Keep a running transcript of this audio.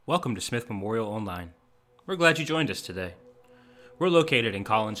Welcome to Smith Memorial Online. We're glad you joined us today. We're located in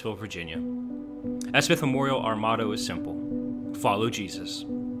Collinsville, Virginia. At Smith Memorial, our motto is simple: follow Jesus.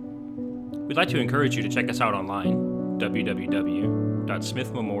 We'd like to encourage you to check us out online,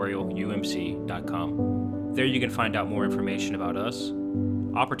 www.smithmemorialumc.com. There you can find out more information about us,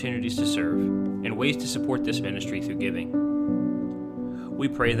 opportunities to serve, and ways to support this ministry through giving. We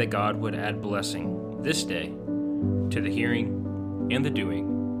pray that God would add blessing this day to the hearing and the doing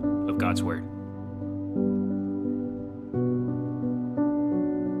of God's Word.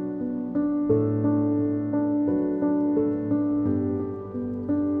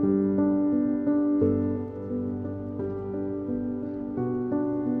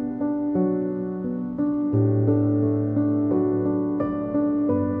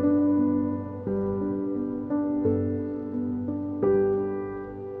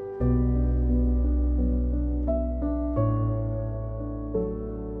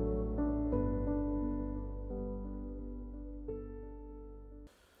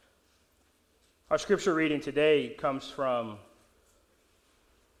 Our scripture reading today comes from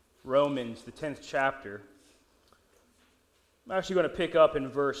Romans, the 10th chapter. I'm actually going to pick up in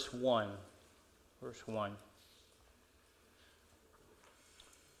verse 1. Verse 1.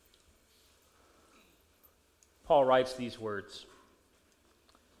 Paul writes these words: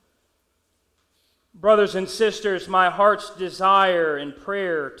 "Brothers and sisters, my heart's desire and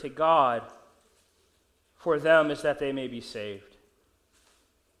prayer to God for them is that they may be saved.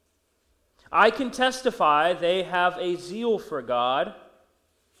 I can testify they have a zeal for God,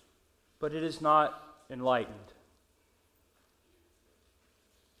 but it is not enlightened.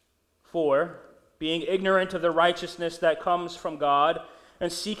 For, being ignorant of the righteousness that comes from God and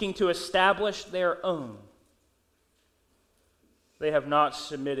seeking to establish their own, they have not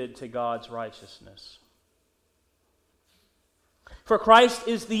submitted to God's righteousness. For Christ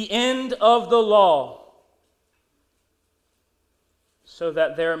is the end of the law, so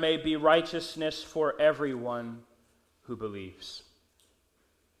that there may be righteousness for everyone who believes."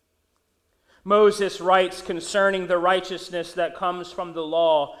 Moses writes concerning the righteousness that comes from the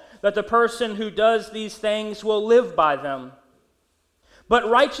law, that the person who does these things will live by them. But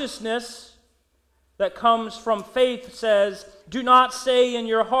righteousness that comes from faith says, "Do not say in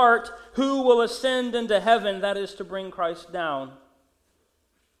your heart, 'Who will ascend into heaven?'" That is to bring Christ down.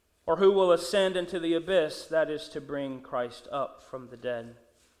 "Or who will ascend into the abyss?" That is to bring Christ up from the dead.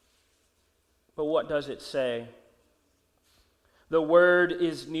 But what does it say? "The word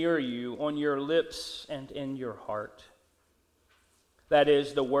is near you, on your lips and in your heart." That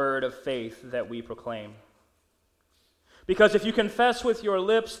is the word of faith that we proclaim. Because if you confess with your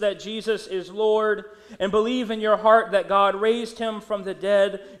lips that Jesus is Lord and believe in your heart that God raised him from the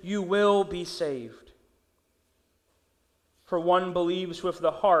dead, you will be saved. For one believes with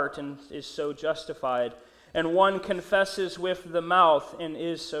the heart and is so justified, and one confesses with the mouth and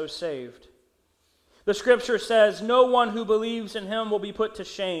is so saved. The scripture says, "No one who believes in him will be put to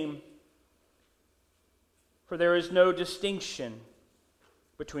shame, for there is no distinction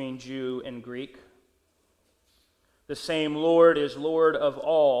between Jew and Greek. The same Lord is Lord of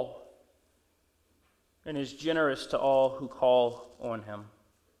all, and is generous to all who call on him.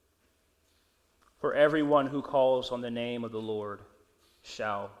 For everyone who calls on the name of the Lord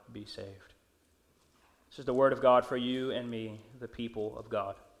shall be saved." This is the word of God for you and me, the people of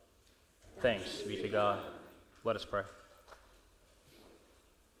God. Thanks be to God. Let us pray.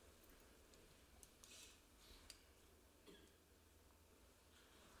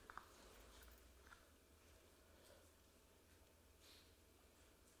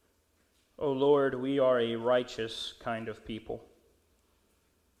 O Lord, we are a righteous kind of people.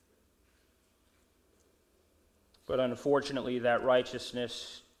 But unfortunately, that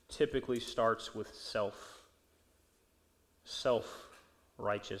righteousness typically starts with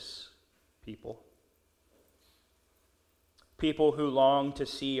self-righteous people. People who long to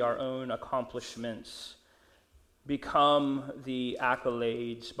see our own accomplishments become the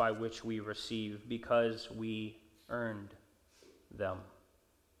accolades by which we receive because we earned them.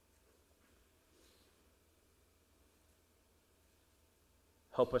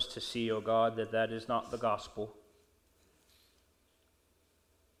 Help us to see, O God, that that is not the gospel.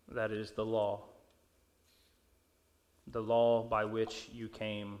 That is the law by which you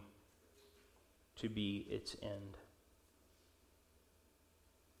came to be its end.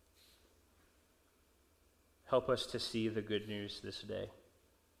 Help us to see the good news this day.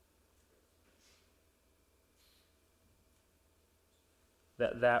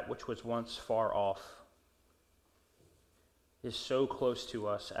 That which was once far off is so close to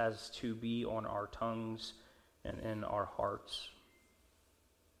us as to be on our tongues and in our hearts.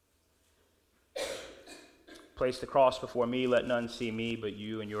 Place the cross before me, let none see me but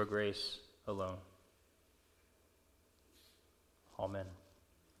you and your grace alone. Amen.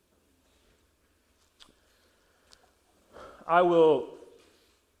 I will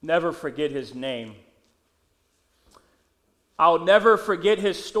never forget his name. I'll never forget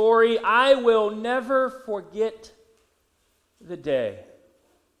his story. I will never forget the day.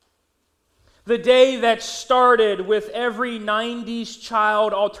 The day that started with every 90s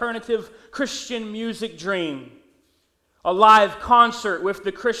child alternative Christian music dream. A live concert with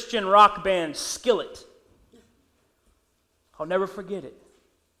the Christian rock band Skillet. I'll never forget it.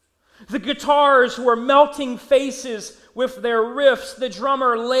 The guitars were melting faces with their riffs. The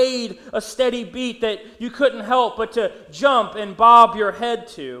drummer laid a steady beat that you couldn't help but to jump and bob your head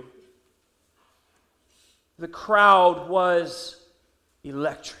to. The crowd was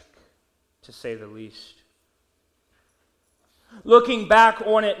electric, to say the least. Looking back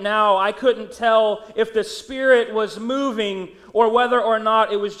on it now, I couldn't tell if the Spirit was moving or whether or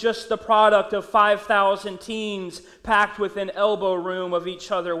not it was just the product of 5,000 teens packed within elbow room of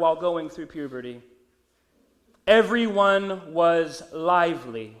each other while going through puberty. Everyone was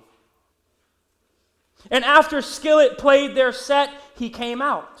lively. And after Skillet played their set, he came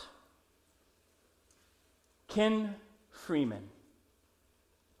out. Ken Freeman,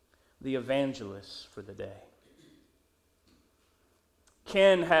 the evangelist for the day.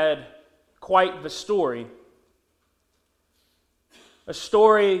 Ken had quite the story. A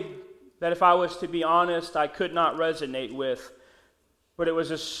story that, if I was to be honest, I could not resonate with. But it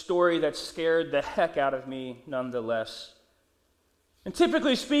was a story that scared the heck out of me nonetheless. And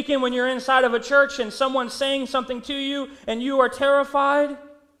typically speaking, when you're inside of a church and someone's saying something to you and you are terrified,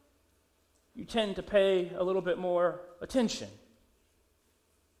 you tend to pay a little bit more attention.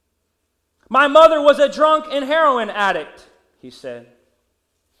 My mother was a drunk and heroin addict, he said.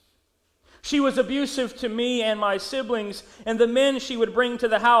 She was abusive to me and my siblings, and the men she would bring to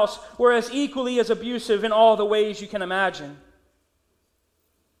the house were as equally as abusive in all the ways you can imagine.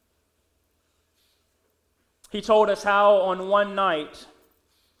 He told us how on one night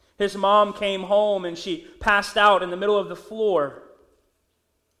his mom came home and she passed out in the middle of the floor.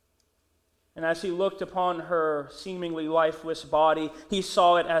 And as he looked upon her seemingly lifeless body, he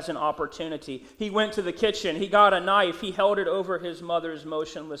saw it as an opportunity. He went to the kitchen, he got a knife, he held it over his mother's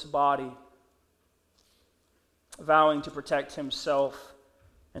motionless body, vowing to protect himself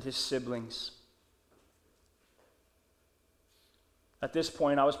and his siblings. At this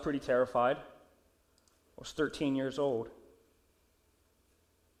point, I was pretty terrified. I was 13 years old.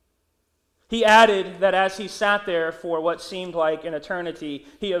 He added that as he sat there for what seemed like an eternity,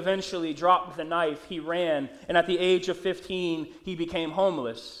 he eventually dropped the knife, he ran, and at the age of 15, he became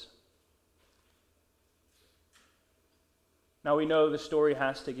homeless. Now we know the story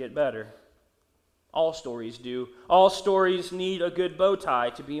has to get better. All stories do. All stories need a good bow tie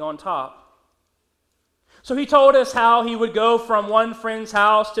to be on top. So he told us how he would go from one friend's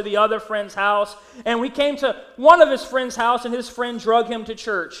house to the other friend's house, and we came to one of his friend's house, and his friend drug him to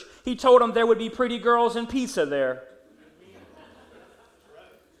church. He told him there would be pretty girls and pizza there.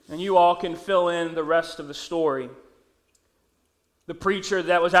 And you all can fill in the rest of the story. The preacher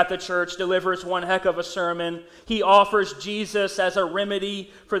that was at the church delivers one heck of a sermon. He offers Jesus as a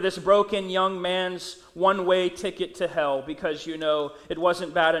remedy for this broken young man's one-way ticket to hell, because, you know, it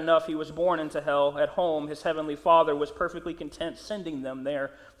wasn't bad enough he was born into hell. At home, his heavenly Father was perfectly content sending them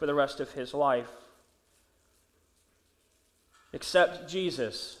there for the rest of his life. Accept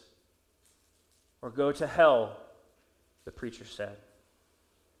Jesus or go to hell, the preacher said.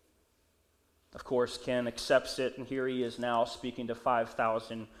 Of course, Ken accepts it, and here he is now speaking to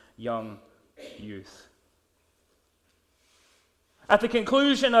 5,000 young youth. At the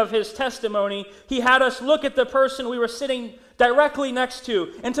conclusion of his testimony, he had us look at the person we were sitting directly next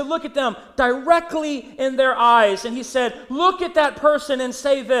to and to look at them directly in their eyes. And he said, look at that person and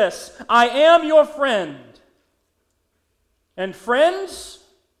say this: I am your friend. And friends,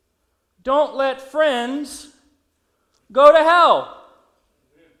 don't let friends go to hell.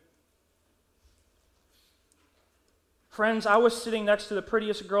 Friends, I was sitting next to the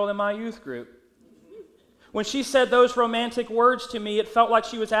prettiest girl in my youth group. When she said those romantic words to me, it felt like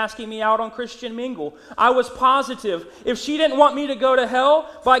she was asking me out on Christian Mingle. I was positive if she didn't want me to go to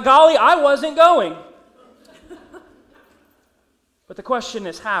hell, by golly, I wasn't going. But the question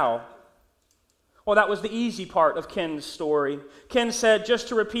is how? Well, that was the easy part of Ken's story. Ken said, just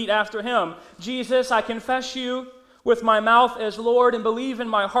to repeat after him, Jesus, I confess you with my mouth as Lord and believe in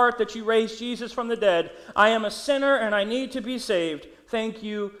my heart that you raised Jesus from the dead. I am a sinner and I need to be saved. Thank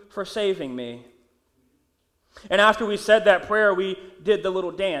you for saving me. And after we said that prayer, we did the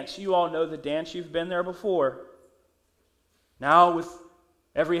little dance. You all know the dance. You've been there before. Now with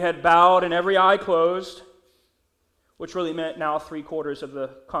every head bowed and every eye closed, which really meant now 3/4 of the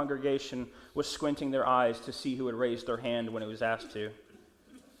congregation was squinting their eyes to see who had raised their hand when it was asked to.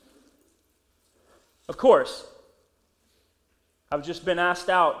 Of course, I've just been asked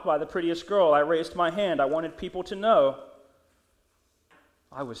out by the prettiest girl. I raised my hand. I wanted people to know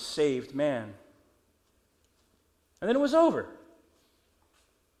I was saved man. And then it was over.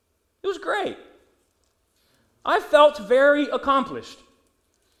 It was great. I felt very accomplished.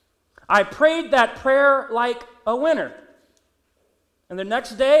 I prayed that prayer like a winner. And the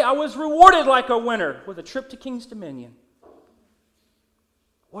next day, I was rewarded like a winner with a trip to King's Dominion.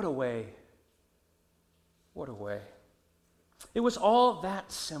 What a way. What a way. It was all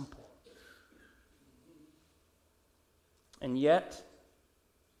that simple. And yet,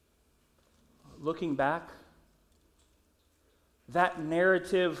 looking back, that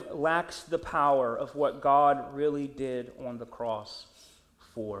narrative lacks the power of what God really did on the cross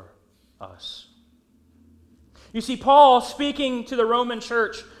for us. You see, Paul, speaking to the Roman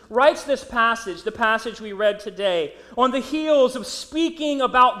church, writes this passage, the passage we read today, on the heels of speaking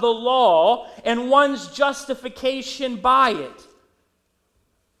about the law and one's justification by it.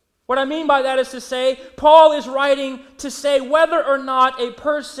 What I mean by that is to say, Paul is writing to say whether or not a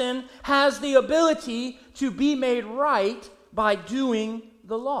person has the ability to be made right by doing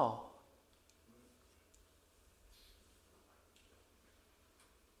the law.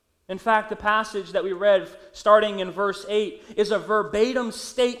 In fact, the passage that we read, starting in verse 8, is a verbatim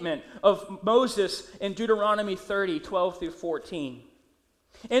statement of Moses in Deuteronomy 30, 12 through 14.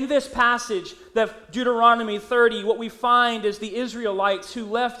 In this passage, Deuteronomy 30, what we find is the Israelites who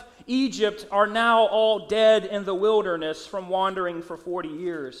left Egypt are now all dead in the wilderness from wandering for 40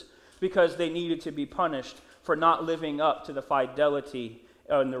 years because they needed to be punished for not living up to the fidelity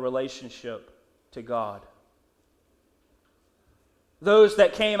in the relationship to God. Those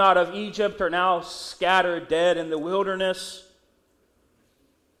that came out of Egypt are now scattered dead in the wilderness.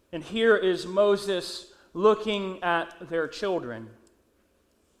 And here is Moses looking at their children.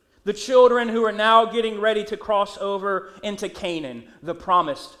 The children who are now getting ready to cross over into Canaan, the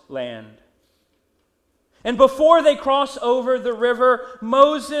promised land. And before they cross over the river,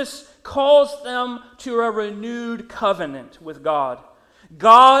 Moses calls them to a renewed covenant with God.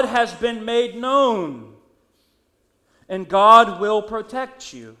 God has been made known, and God will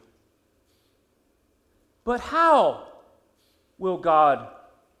protect you. But how will God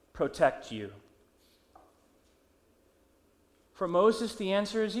protect you? For Moses, the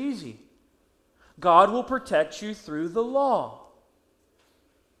answer is easy. God will protect you through the law.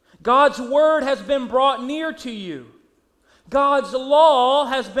 God's word has been brought near to you. God's law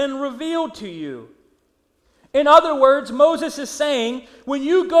has been revealed to you. In other words, Moses is saying, when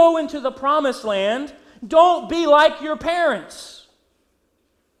you go into the promised land, don't be like your parents.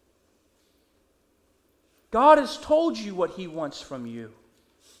 God has told you what He wants from you.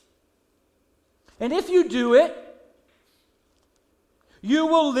 And if you do it, you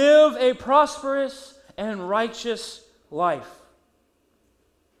will live a prosperous and righteous life.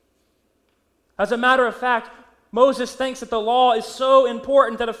 As a matter of fact, Moses thinks that the law is so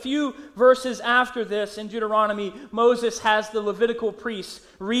important that a few verses after this in Deuteronomy, Moses has the Levitical priests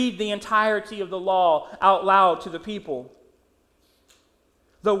read the entirety of the law out loud to the people.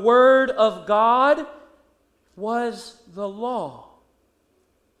 The word of God was the law.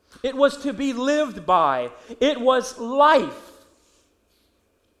 It was to be lived by. It was life.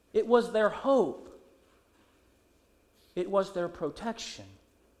 It was their hope. It was their protection.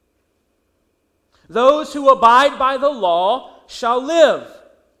 Those who abide by the law shall live,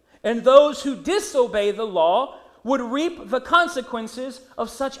 and those who disobey the law would reap the consequences of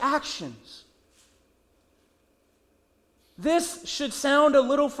such actions. This should sound a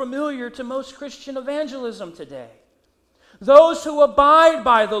little familiar to most Christian evangelism today. Those who abide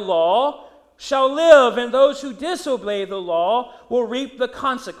by the law shall live, and those who disobey the law will reap the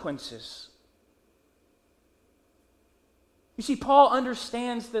consequences. You see, Paul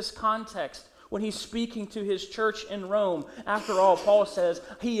understands this context when he's speaking to his church in Rome. After all, Paul says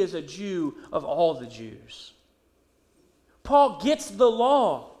he is a Jew of all the Jews. Paul gets the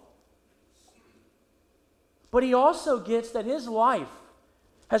law, but he also gets that his life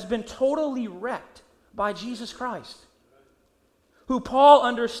has been totally wrecked by Jesus Christ, who Paul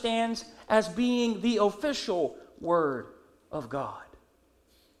understands as being the official Word of God.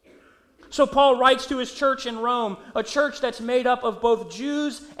 So Paul writes to his church in Rome, a church that's made up of both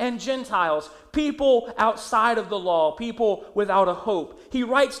Jews and Gentiles, people outside of the law, people without a hope. He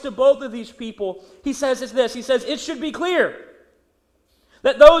writes to both of these people. He says this, he says, it should be clear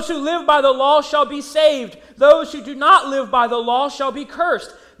That those who live by the law shall be saved. Those who do not live by the law shall be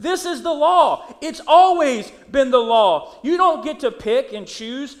cursed. This is the law. It's always been the law. You don't get to pick and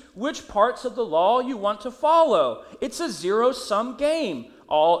choose which parts of the law you want to follow. It's a zero-sum game.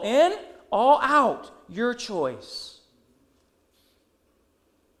 All in, all out. Your choice.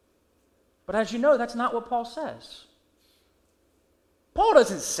 But as you know, that's not what Paul says. Paul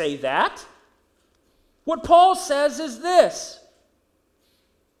doesn't say that. What Paul says is this.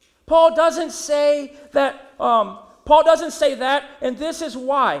 Paul doesn't say that, and this is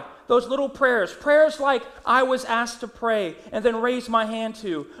why. Those little prayers like I was asked to pray and then raise my hand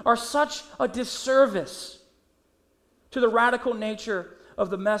to, are such a disservice to the radical nature of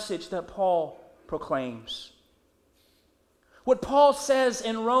the message that Paul proclaims. What Paul says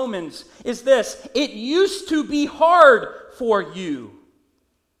in Romans is this: it used to be hard for you.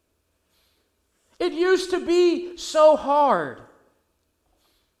 It used to be so hard.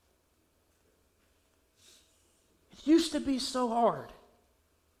 It used to be so hard.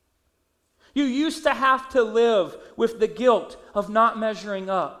 You used to have to live with the guilt of not measuring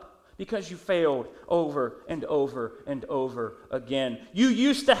up because you failed over and over and over again. You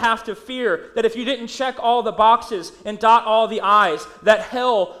used to have to fear that if you didn't check all the boxes and dot all the I's, that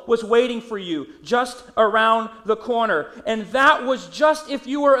hell was waiting for you just around the corner. And that was just if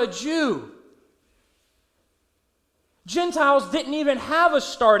you were a Jew. Gentiles didn't even have a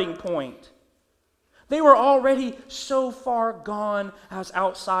starting point. They were already so far gone as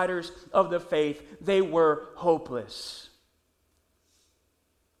outsiders of the faith, they were hopeless.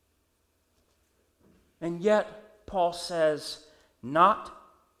 And yet, Paul says, not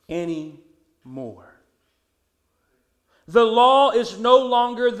anymore. The law is no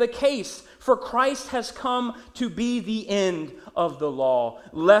longer the case, for Christ has come to be the end of the law,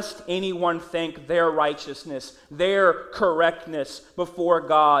 lest anyone think their righteousness, their correctness before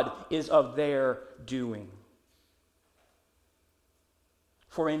God is of their doing.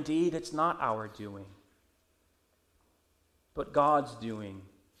 For indeed, it's not our doing, but God's doing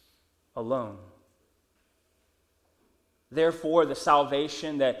alone. Therefore, the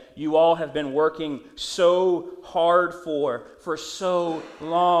salvation that you all have been working so hard for so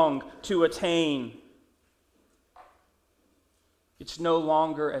long to attain, it's no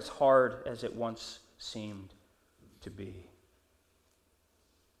longer as hard as it once seemed to be.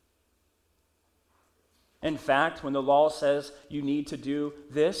 In fact, when the law says you need to do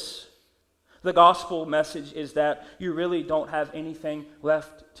this, the gospel message is that you really don't have anything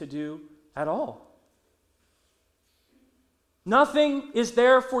left to do at all. Nothing is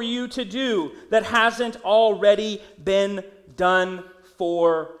there for you to do that hasn't already been done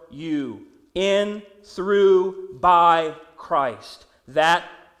for you in, through, by Christ. That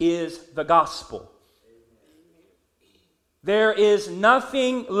is the gospel. There is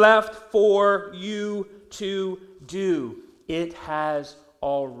nothing left for you to do. It has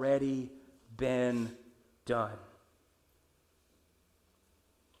already been done.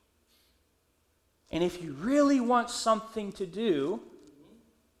 And if you really want something to do,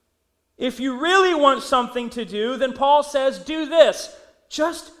 then Paul says, do this.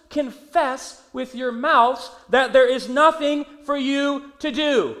 Just confess with your mouths that there is nothing for you to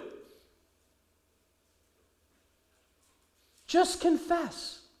do. Just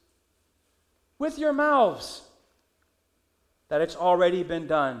confess with your mouths that it's already been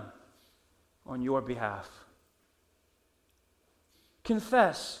done on your behalf.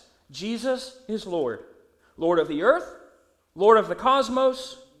 Confess Jesus is Lord. Lord of the earth, Lord of the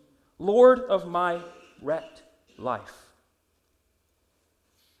cosmos, Lord of my wrecked life.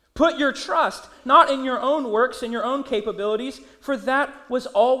 Put your trust not in your own works and your own capabilities, for that was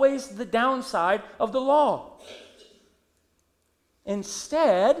always the downside of the law.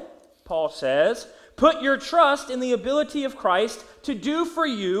 Instead, Paul says, put your trust in the ability of Christ to do for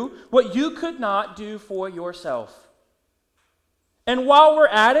you what you could not do for yourself. And while we're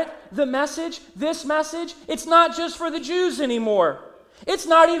at it, this message, it's not just for the Jews anymore. It's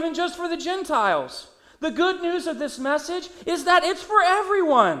not even just for the Gentiles. The good news of this message is that it's for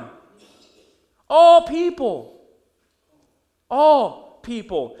everyone. All people. All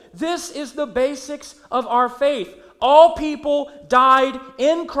people. This is the basics of our faith. All people died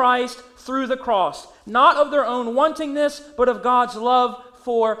in Christ through the cross. Not of their own wantingness, but of God's love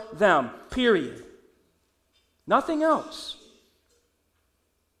for them. Period. Nothing else.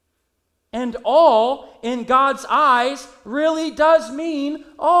 And all, in God's eyes, really does mean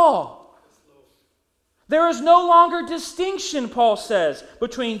all. There is no longer distinction, Paul says,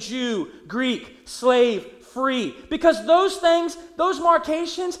 between Jew, Greek, slave, free. Because those things, those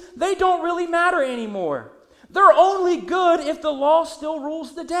marcations, they don't really matter anymore. They're only good if the law still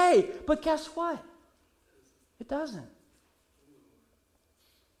rules the day. But guess what? It doesn't.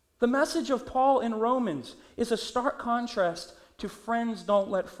 The message of Paul in Romans is a stark contrast to friends don't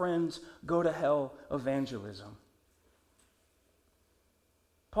let friends go to hell evangelism.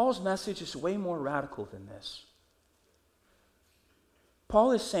 Paul's message is way more radical than this.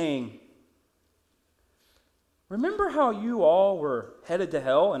 Paul is saying, remember how you all were headed to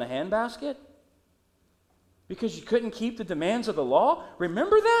hell in a handbasket? Because you couldn't keep the demands of the law?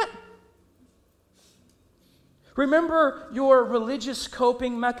 Remember that? Remember your religious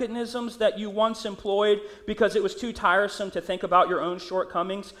coping mechanisms that you once employed because it was too tiresome to think about your own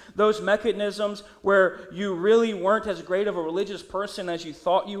shortcomings? Those mechanisms where you really weren't as great of a religious person as you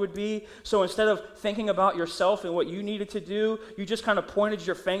thought you would be. So instead of thinking about yourself and what you needed to do, you just kind of pointed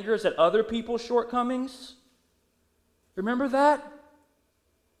your fingers at other people's shortcomings? Remember that?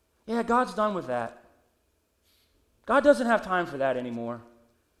 Yeah, God's done with that. God doesn't have time for that anymore.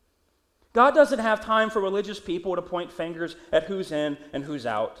 God doesn't have time for religious people to point fingers at who's in and who's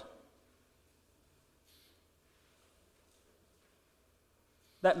out.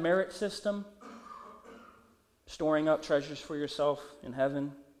 That merit system, storing up treasures for yourself in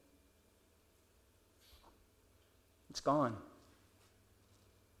heaven, it's gone.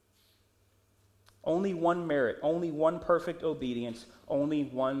 Only one merit, only one perfect obedience, only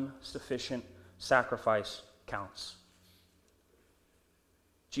one sufficient sacrifice counts.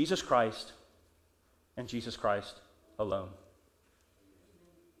 Jesus Christ and Jesus Christ alone.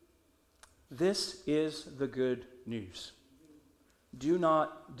 This is the good news. Do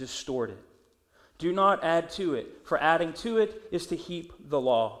not distort it. Do not add to it, for adding to it is to heap the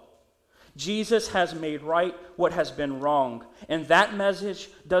law. Jesus has made right what has been wrong, and that message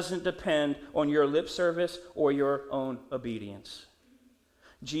doesn't depend on your lip service or your own obedience.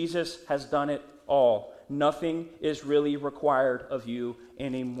 Jesus has done it all. Nothing is really required of you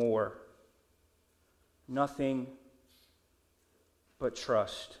anymore. Nothing but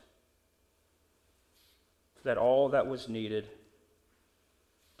trust that all that was needed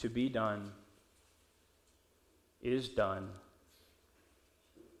to be done is done.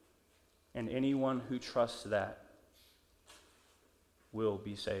 And anyone who trusts that will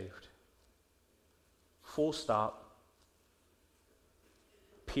be saved. Full stop.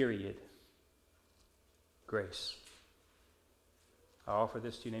 Period. Grace. I offer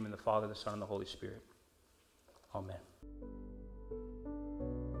this to you in the name of the Father, the Son, and the Holy Spirit. Amen.